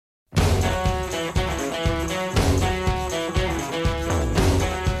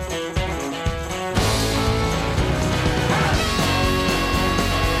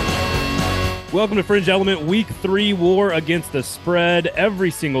Welcome to Fringe Element Week 3 War Against the Spread.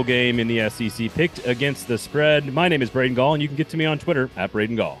 Every single game in the SEC picked against the spread. My name is Braden Gall, and you can get to me on Twitter at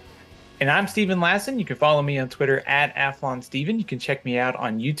Braden Gall. And I'm Steven Lasson. You can follow me on Twitter at AthlonSteven. You can check me out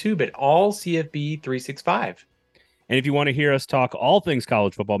on YouTube at AllCFB365. And if you want to hear us talk all things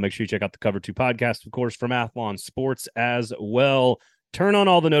college football, make sure you check out the Cover 2 podcast, of course, from Athlon Sports as well. Turn on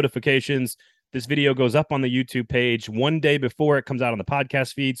all the notifications. This video goes up on the YouTube page one day before it comes out on the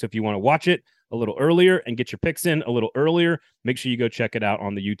podcast feed. So if you want to watch it a little earlier and get your picks in a little earlier, make sure you go check it out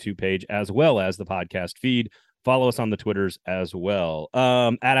on the YouTube page as well as the podcast feed. Follow us on the Twitters as well.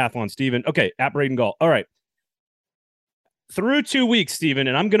 At Athlon Steven. Okay, at Braden Gall. All right. Through 2 weeks, Steven,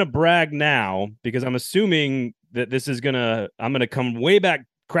 and I'm going to brag now because I'm assuming that this is I'm going to come way back,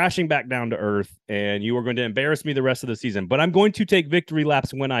 crashing back down to earth, and you are going to embarrass me the rest of the season. But I'm going to take victory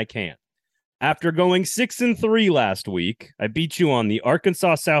laps when I can. After going 6-3 last week, I beat you on the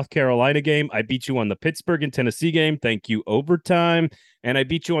Arkansas-South Carolina game. I beat you on the Pittsburgh and Tennessee game. Thank you, overtime. And I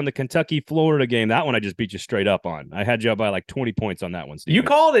beat you on the Kentucky-Florida game. That one I just beat you straight up on. I had you up by like 20 points on that one, Steve. You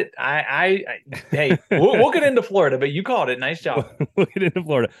called it. Hey, we'll get into Florida, but you called it. Nice job. We'll get into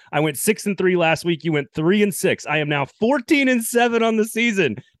Florida. I went 6-3 last week. You went 3-6. I am now 14-7 on the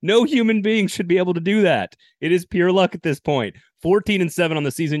season. No human being should be able to do that. It is pure luck at this point. 14-7 on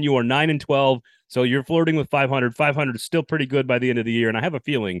the season. You are 9-12. So you're flirting with 500. 500 is still pretty good by the end of the year. And I have a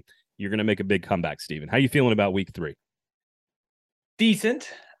feeling you're going to make a big comeback, Steven. How you feeling about week 3? Decent.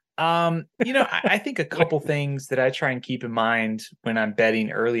 I think a couple things that I try and keep in mind when I'm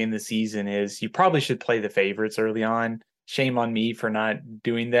betting early in the season is you probably should play the favorites early on. Shame on me for not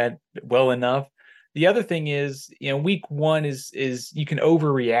doing that well enough. The other thing is, week 1 is you can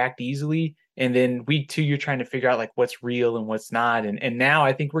overreact easily. And then week 2, you're trying to figure out like what's real and what's not. And now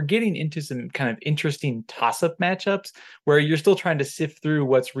I think we're getting into some kind of interesting toss-up matchups where you're still trying to sift through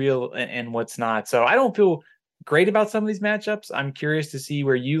what's real and what's not. So I don't feel great about some of these matchups. I'm curious to see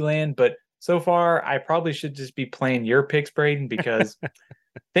where you land, but so far I probably should just be playing your picks, Braden, because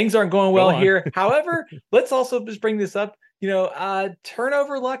things aren't going well here. However, let's also just bring this up.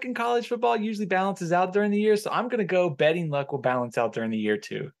 Turnover luck in college football usually balances out during the year. So I'm going to go betting luck will balance out during the year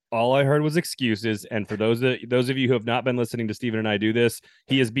too. All I heard was excuses. And for those of you who have not been listening to Steven and I do this,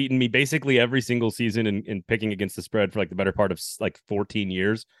 he has beaten me basically every single season in picking against the spread for like the better part of like 14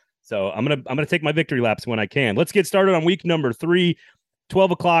 years. So I'm gonna take my victory laps when I can. Let's get started on week number 3,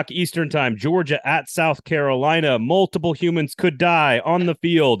 12 o'clock Eastern time. Georgia at South Carolina. Multiple humans could die on the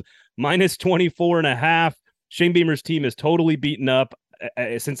field. Minus 24.5. Shane Beamer's team is totally beaten up.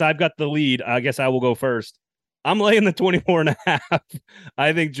 Since I've got the lead, I guess I will go first. I'm laying the 24.5.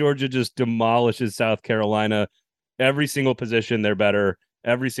 I think Georgia just demolishes South Carolina. Every single position, they're better.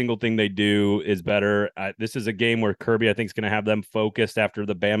 Every single thing they do is better. This is a game where Kirby, I think, is going to have them focused after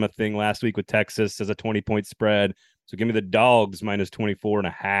the Bama thing last week with Texas as a 20-point spread. So give me the Dogs minus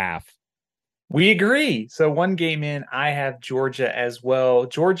 24.5. We agree. So one game in, I have Georgia as well.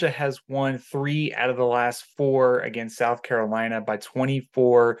 Georgia has won 3 out of the last 4 against South Carolina by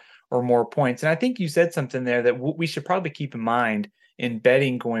 24 or more points. And I think you said something there that we should probably keep in mind in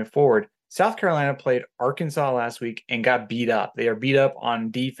betting going forward. South Carolina played Arkansas last week and got beat up. They are beat up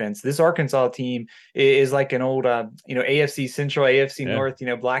on defense. This Arkansas team is like an old, AFC Central, AFC North,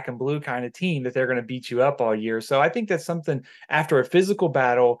 black and blue kind of team that they're going to beat you up all year. So I think that's something after a physical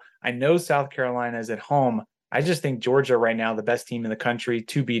battle. I know South Carolina is at home. I just think Georgia right now, the best team in the country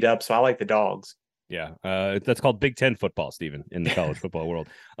to beat up. So I like the Dogs. Yeah, that's called Big Ten football, Steven, in the college football world.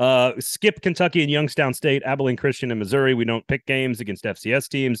 Skip Kentucky and Youngstown State, Abilene Christian and Missouri. We don't pick games against FCS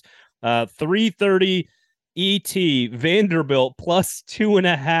teams. 3:30 ET, Vanderbilt plus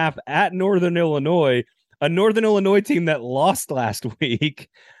 2.5 at Northern Illinois, a Northern Illinois team that lost last week.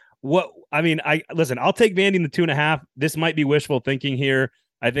 I'll take Vandy in the 2.5. This might be wishful thinking here.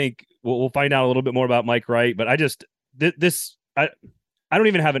 I think we'll find out a little bit more about Mike Wright, but I don't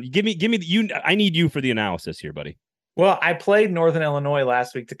even have it. Give me you. I need you for the analysis here, buddy. Well, I played Northern Illinois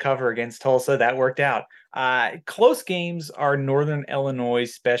last week to cover against Tulsa. That worked out. Close games are Northern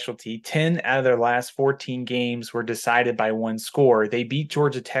Illinois' specialty. 10 out of their last 14 games were decided by one score. They beat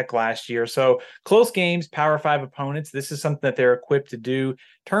Georgia Tech last year. So close games, Power 5 opponents, this is something that they're equipped to do.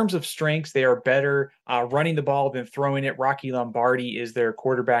 In terms of strengths, they are better running the ball than throwing it. Rocky Lombardi is their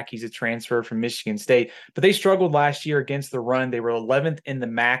quarterback. He's a transfer from Michigan State. But they struggled last year against the run. They were 11th in the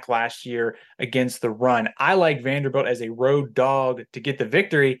MAC last year against the run. I like Vanderbilt as a road dog to get the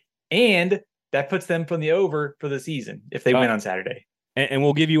victory, and that puts them from the over for the season if they win on Saturday. And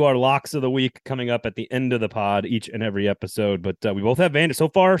we'll give you our locks of the week coming up at the end of the pod, each and every episode. But we both have Vandy. So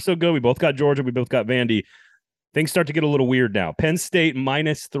far, so good. We both got Georgia. We both got Vandy. things start to get a little weird now. Penn State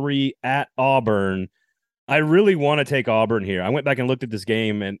 -3 at Auburn. I really want to take Auburn here. I went back and looked at this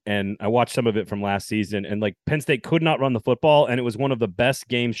game and I watched some of it from last season, and like Penn State could not run the football, and it was one of the best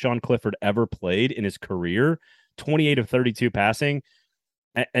games Sean Clifford ever played in his career. 28 of 32 passing.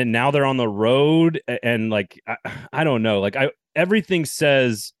 And now they're on the road, and like I don't know. Like everything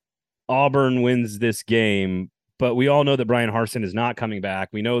says Auburn wins this game, but we all know that Brian Harsin is not coming back.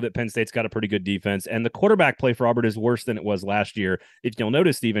 We know that Penn State's got a pretty good defense, and the quarterback play for Auburn is worse than it was last year. If you'll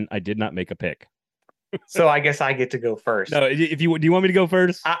notice, Stephen, I did not make a pick. So I guess I get to go first. No, if you do, you want me to go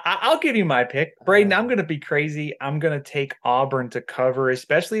first? I'll give you my pick, Braden. I'm going to be crazy. I'm going to take Auburn to cover,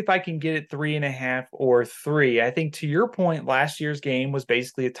 especially if I can get it 3.5 or 3. I think to your point, last year's game was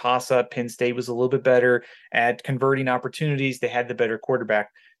basically a toss-up. Penn State was a little bit better at converting opportunities. They had the better quarterback.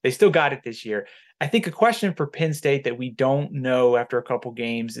 They still got it this year. I think a question for Penn State that we don't know after a couple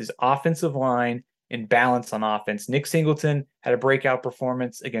games is offensive line and balance on offense. Nick Singleton had a breakout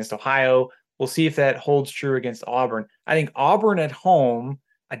performance against Ohio. We'll see if that holds true against Auburn. I think Auburn at home,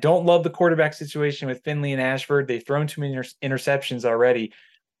 I don't love the quarterback situation with Finley and Ashford. They've thrown too many interceptions already.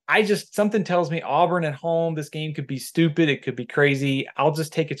 Something tells me Auburn at home, this game could be stupid. It could be crazy. I'll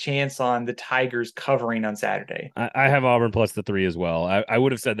just take a chance on the Tigers covering on Saturday. I have Auburn plus the 3 as well. I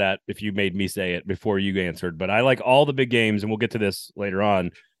would have said that if you made me say it before you answered, but I like all the big games, and we'll get to this later on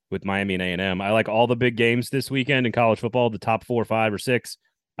with Miami and A&M. I like all the big games this weekend in college football, the top 4, 5, or 6.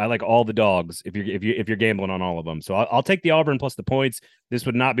 I like all the dogs if you're gambling on all of them. So I'll take the Auburn plus the points. This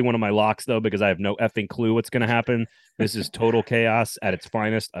would not be one of my locks though, because I have no effing clue what's going to happen. This is total chaos at its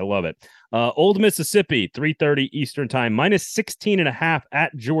finest. I love it. Old Mississippi, 3:30 Eastern time, -16.5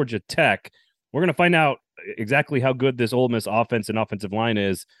 at Georgia Tech. We're going to find out exactly how good this Ole Miss offense and offensive line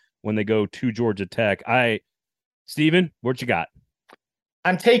is when they go to Georgia Tech. Steven, what you got?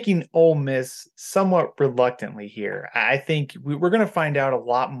 I'm taking Ole Miss somewhat reluctantly here. I think we're going to find out a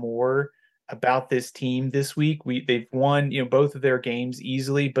lot more about this team this week. They've won, both of their games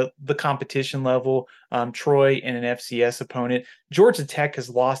easily, but the competition level, Troy and an FCS opponent. Georgia Tech has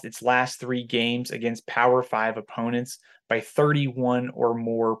lost its last 3 games against Power 5 opponents by 31 or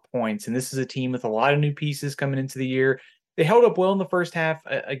more points. And this is a team with a lot of new pieces coming into the year. They held up well in the first half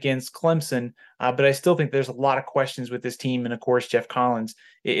against Clemson, but I still think there's a lot of questions with this team. And of course, Jeff Collins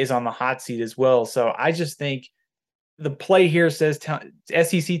is on the hot seat as well. So I just think the play here says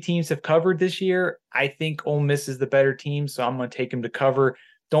SEC teams have covered this year. I think Ole Miss is the better team, so I'm going to take them to cover.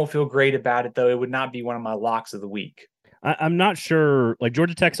 Don't feel great about it, though. It would not be one of my locks of the week. I'm not sure. Like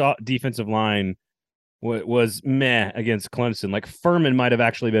Georgia Tech's defensive line was meh against Clemson. Like Furman might have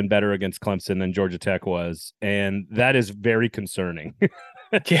actually been better against Clemson than Georgia Tech was, and that is very concerning.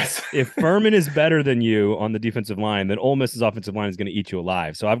 Yes. If Furman is better than you on the defensive line, then Ole Miss's offensive line is going to eat you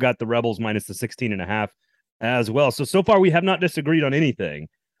alive. So I've got the Rebels minus the 16.5 as well. So far we have not disagreed on anything.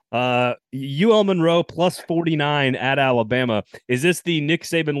 UL Monroe plus 49 at Alabama. Is this the Nick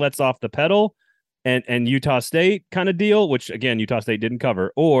Saban lets off the pedal and Utah State kind of deal, which again, Utah State didn't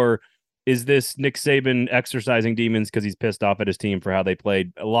cover, or is this Nick Saban exercising demons because he's pissed off at his team for how they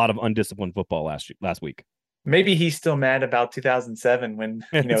played a lot of undisciplined football last week? Maybe he's still mad about 2007 when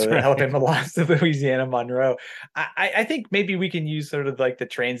right. Alabama lost to Louisiana Monroe. I think maybe we can use sort of like the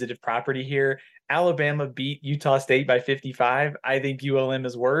transitive property here. Alabama beat Utah State by 55. I think ULM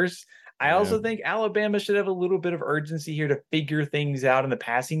is worse. I also think Alabama should have a little bit of urgency here to figure things out in the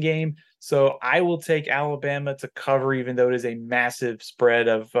passing game. So I will take Alabama to cover, even though it is a massive spread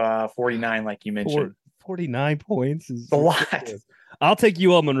of 49, like you mentioned. 49 points is a lot. I'll take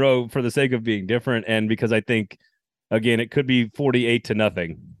UL Monroe for the sake of being different, and because I think, again, it could be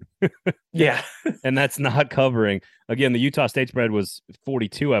 48-0. Yeah. And that's not covering. Again, the Utah State spread was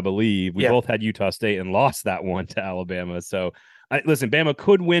 42, I believe. We both had Utah State and lost that one to Alabama. So, listen, Bama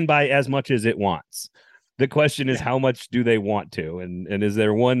could win by as much as it wants. The question is, how much do they want to? And is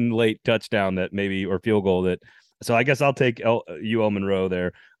there one late touchdown that maybe, or field goal that, so I guess I'll take UL Monroe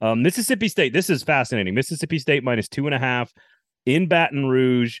there. Mississippi State, this is fascinating. Mississippi State minus 2.5 in Baton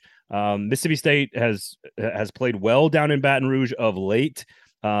Rouge. Mississippi State has played well down in Baton Rouge of late.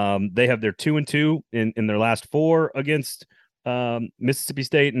 They have their 2-2 in their last 4 against Mississippi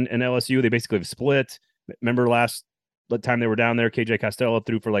State and LSU. They basically have split. Remember the time they were down there, KJ Costello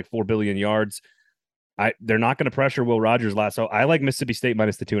threw for like 4 billion yards. They're not going to pressure Will Rogers last. So I like Mississippi State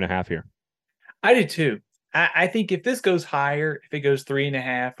minus the 2.5 here. I do too. I think if this goes higher, if it goes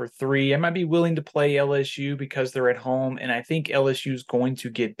 3.5 or 3, I might be willing to play LSU because they're at home. And I think LSU is going to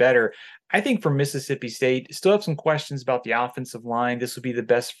get better. I think for Mississippi State, still have some questions about the offensive line. This will be the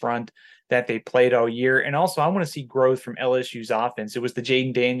best front that they played all year. And also, I want to see growth from LSU's offense. It was the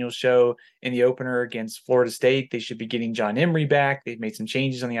Jaden Daniels show in the opener against Florida State. They should be getting John Emery back. They've made some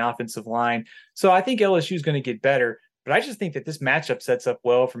changes on the offensive line. So I think LSU is going to get better. But I just think that this matchup sets up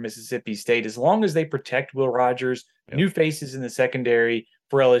well for Mississippi State as long as they protect Will Rogers, new faces in the secondary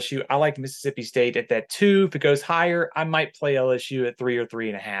for LSU. I like Mississippi State at that 2. If it goes higher, I might play LSU at 3 or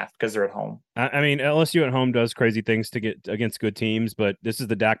 3.5 because they're at home. I mean, LSU at home does crazy things to get against good teams, but this is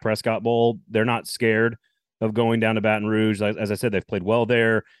the Dak Prescott Bowl. They're not scared of going down to Baton Rouge. As I said, they've played well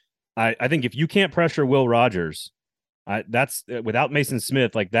there. I think if you can't pressure Will Rogers, that's without Mason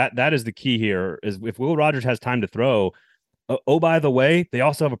Smith, like that is the key here. Is if Will Rogers has time to throw. By the way, they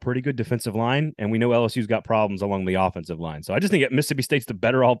also have a pretty good defensive line, and we know LSU's got problems along the offensive line. So I just think Mississippi State's the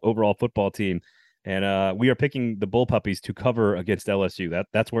better overall football team, and we are picking the Bull Puppies to cover against LSU.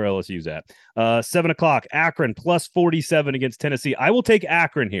 That's where LSU's at. 7:00, Akron plus 47 against Tennessee. I will take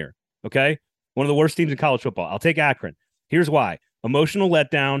Akron here. Okay, one of the worst teams in college football. I'll take Akron. Here's why: emotional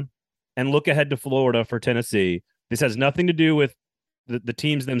letdown, and look ahead to Florida for Tennessee. This has nothing to do with the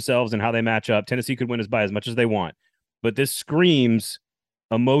teams themselves and how they match up. Tennessee could win by as much as they want. But this screams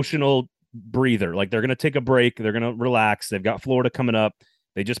emotional breather. Like they're going to take a break. They're going to relax. They've got Florida coming up.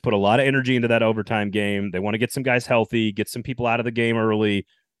 They just put a lot of energy into that overtime game. They want to get some guys healthy, get some people out of the game early.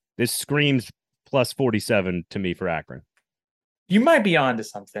 This screams plus 47 to me for Akron. You might be onto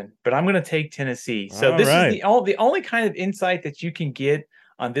something, but I'm going to take Tennessee. So is the only kind of insight that you can get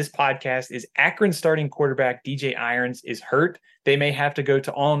on this podcast is Akron starting quarterback DJ Irons is hurt. They may have to go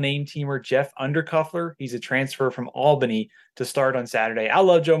to all-name teamer Jeff Undercuffler. He's a transfer from Albany to start on Saturday. I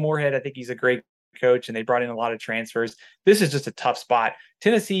love Joe Moorhead. I think he's a great coach, and they brought in a lot of transfers. This is just a tough spot.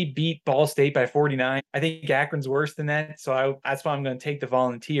 Tennessee beat Ball State by 49. I think Akron's worse than that, so that's why I'm going to take the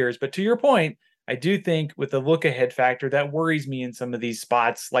Volunteers. But to your point, I do think with the look-ahead factor, that worries me in some of these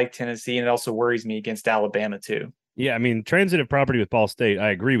spots like Tennessee, and it also worries me against Alabama too. Yeah, I mean, transitive property with Ball State, I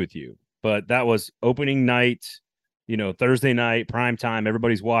agree with you. But that was opening night, Thursday night, prime time.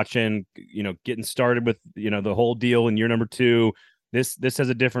 Everybody's watching, getting started with, the whole deal in year number 2. This has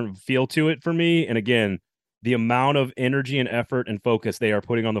a different feel to it for me. And again, the amount of energy and effort and focus they are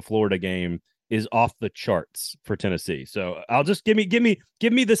putting on the Florida game is off the charts for Tennessee. So I'll just give me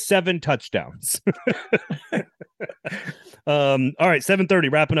the 7 touchdowns. All right,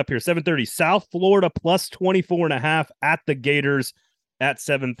 7:30, wrapping up here. 7:30, South Florida plus 24.5 at the Gators at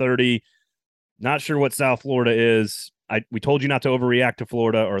 7:30. Not sure what South Florida is. We told you not to overreact to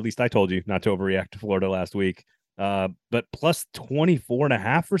Florida, or at least I told you not to overreact to Florida last week. But plus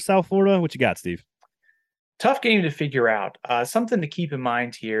 24.5 for South Florida. What you got, Steve? Tough game to figure out. Something to keep in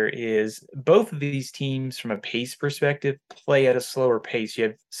mind here is both of these teams, from a pace perspective, play at a slower pace. You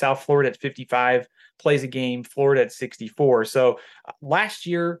have South Florida at 55 plays a game, Florida at 64. So last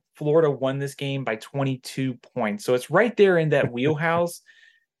year, Florida won this game by 22 points. So it's right there in that wheelhouse.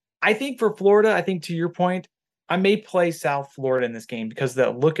 I think for Florida, to your point, I may play South Florida in this game because of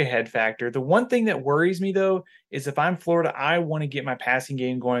that look-ahead factor. The one thing that worries me, though, is if I'm Florida, I want to get my passing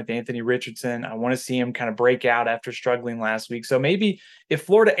game going with Anthony Richardson. I want to see him kind of break out after struggling last week. So maybe if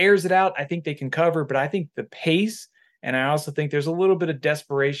Florida airs it out, I think they can cover. But I think the pace, and I also think there's a little bit of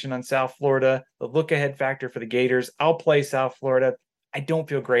desperation on South Florida, the look-ahead factor for the Gators. I'll play South Florida. I don't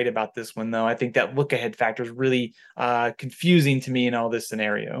feel great about this one, though. I think that look-ahead factor is really confusing to me in all this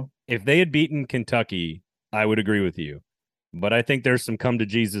scenario. If they had beaten Kentucky, I would agree with you. But I think there's some come to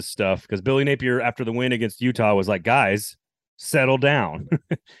Jesus stuff because Billy Napier, after the win against Utah, was like, guys, settle down.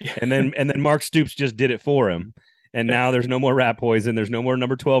 and then Mark Stoops just did it for him. And now there's no more rat poison. There's no more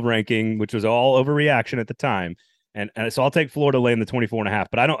number 12 ranking, which was all overreaction at the time. And so I'll take Florida laying the 24.5.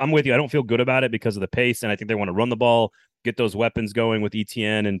 But I'm with you. I don't feel good about it because of the pace. And I think they want to run the ball, get those weapons going with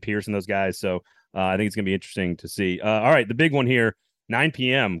ETN and Pierce and those guys. So I think it's going to be interesting to see. All right, the big one here. 9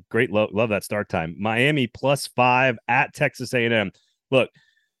 p.m. Great. Love that start time. Miami plus 5 at Texas A&M. Look,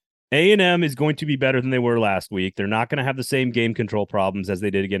 A&M is going to be better than they were last week. They're not going to have the same game control problems as they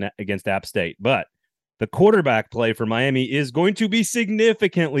did against App State. But the quarterback play for Miami is going to be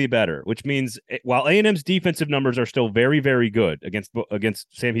significantly better, which means while A&M's defensive numbers are still very, very good against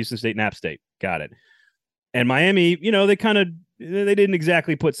Sam Houston State and App State. Got it. And Miami, they didn't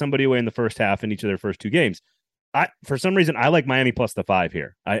exactly put somebody away in the first half in each of their first 2 games. For some reason, I like Miami plus the 5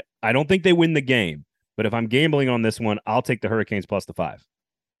 here. I don't think they win the game, but if I'm gambling on this one, I'll take the Hurricanes plus the 5.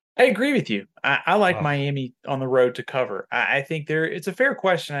 I agree with you. I like Oh, Miami on the road to cover. I think it's a fair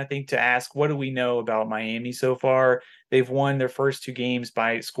question, I think, to ask what do we know about Miami so far? They've won their first two games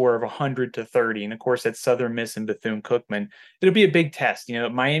by a score of 100-30. And of course, that's Southern Miss and Bethune-Cookman. It'll be a big test.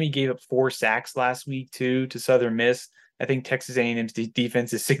 Miami gave up 4 sacks last week, too, to Southern Miss. I think Texas A&M's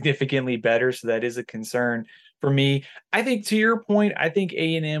defense is significantly better, so that is a concern for me. I think to your point, I think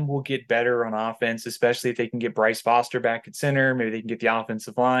A&M will get better on offense, especially if they can get Bryce Foster back at center. Maybe they can get the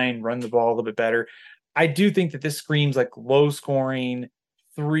offensive line, run the ball a little bit better. I do think that this screams like low scoring,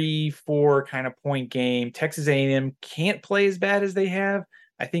 3-4 kind of point game. Texas A&M can't play as bad as they have.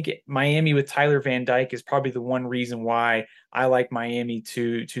 I think Miami with Tyler Van Dyke is probably the one reason why I like Miami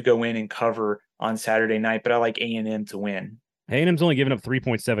to go in and cover on Saturday night, but I like A&M to win. A&M's only given up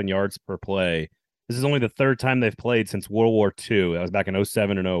 3.7 yards per play. This is only the third time they've played since World War II. That was back in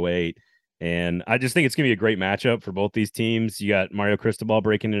 07 and 08. And I just think it's going to be a great matchup for both these teams. You got Mario Cristobal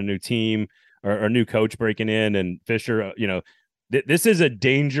breaking in a new team or a new coach breaking in, and Fisher, this is a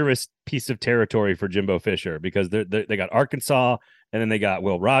dangerous piece of territory for Jimbo Fisher because they got Arkansas, and then they got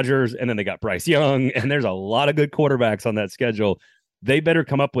Will Rogers, and then they got Bryce Young, and there's a lot of good quarterbacks on that schedule. They better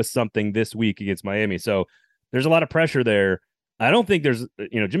come up with something this week against Miami. So there's a lot of pressure there. I don't think there's,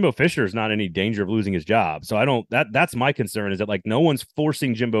 Jimbo Fisher is not in any danger of losing his job. So that's my concern is that like no one's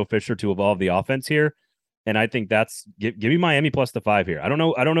forcing Jimbo Fisher to evolve the offense here. And I think give me Miami plus the 5 here. I don't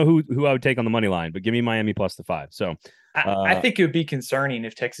know who I would take on the money line, but give me Miami plus the 5. So I think it would be concerning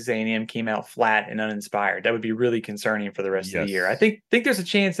if Texas A&M came out flat and uninspired. That would be really concerning for the rest of the year. I think there's a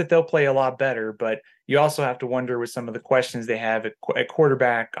chance that they'll play a lot better, but you also have to wonder with some of the questions they have at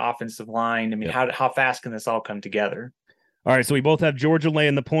quarterback, offensive line. I mean, how fast can this all come together? All right, so we both have Georgia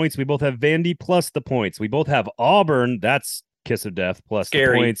laying the points. We both have Vandy plus the points. We both have Auburn. That's kiss of death plus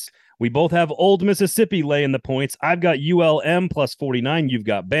Scary. The points. We both have Old Mississippi laying the points. I've got ULM plus 49. You've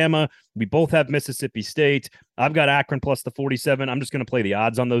got Bama. We both have Mississippi State. I've got Akron plus the 47. I'm just going to play the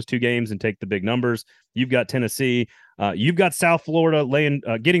odds on those two games and take the big numbers. You've got Tennessee. You've got South Florida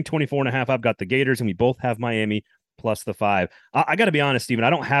getting 24.5. I've got the Gators, and we both have Miami plus the 5. I got to be honest, Steven, I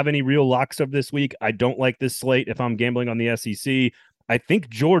don't have any real locks of this week. I don't like this slate if I'm gambling on the SEC. I think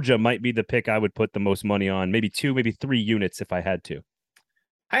Georgia might be the pick I would put the most money on, maybe 2, maybe 3 units if I had to.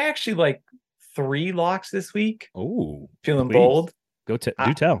 I actually like 3 locks this week. Oh, feeling bold. Do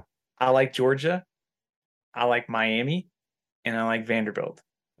tell. I like Georgia. I like Miami, and I like Vanderbilt.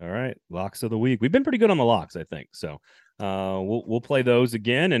 All right, locks of the week. We've been pretty good on the locks, I think. So we'll play those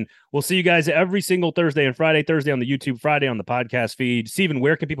again, and we'll see you guys every single Thursday and Friday. Thursday on the YouTube, Friday on the podcast feed. Steven,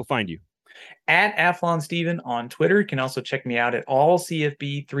 where can people find you? At Athlon Steven on Twitter. You can also check me out at all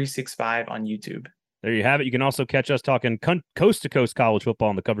CFB365 on YouTube. There you have it. You can also catch us talking coast to coast college football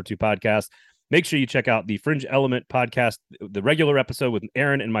on the Cover 2 podcast. Make sure you check out the Fringe Element podcast, the regular episode with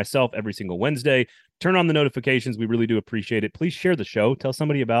Aaron and myself every single Wednesday. Turn on the notifications. We really do appreciate it. Please share the show. Tell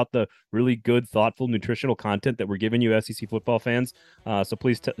somebody about the really good, thoughtful, nutritional content that we're giving you, SEC football fans. So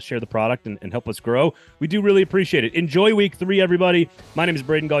please share the product and help us grow. We do really appreciate it. Enjoy week 3, everybody. My name is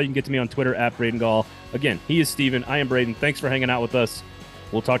Braden Gall. You can get to me on Twitter at Braden Gall. Again, he is Steven. I am Braden. Thanks for hanging out with us.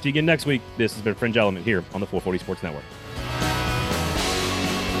 We'll talk to you again next week. This has been Fringe Element here on the 440 Sports Network.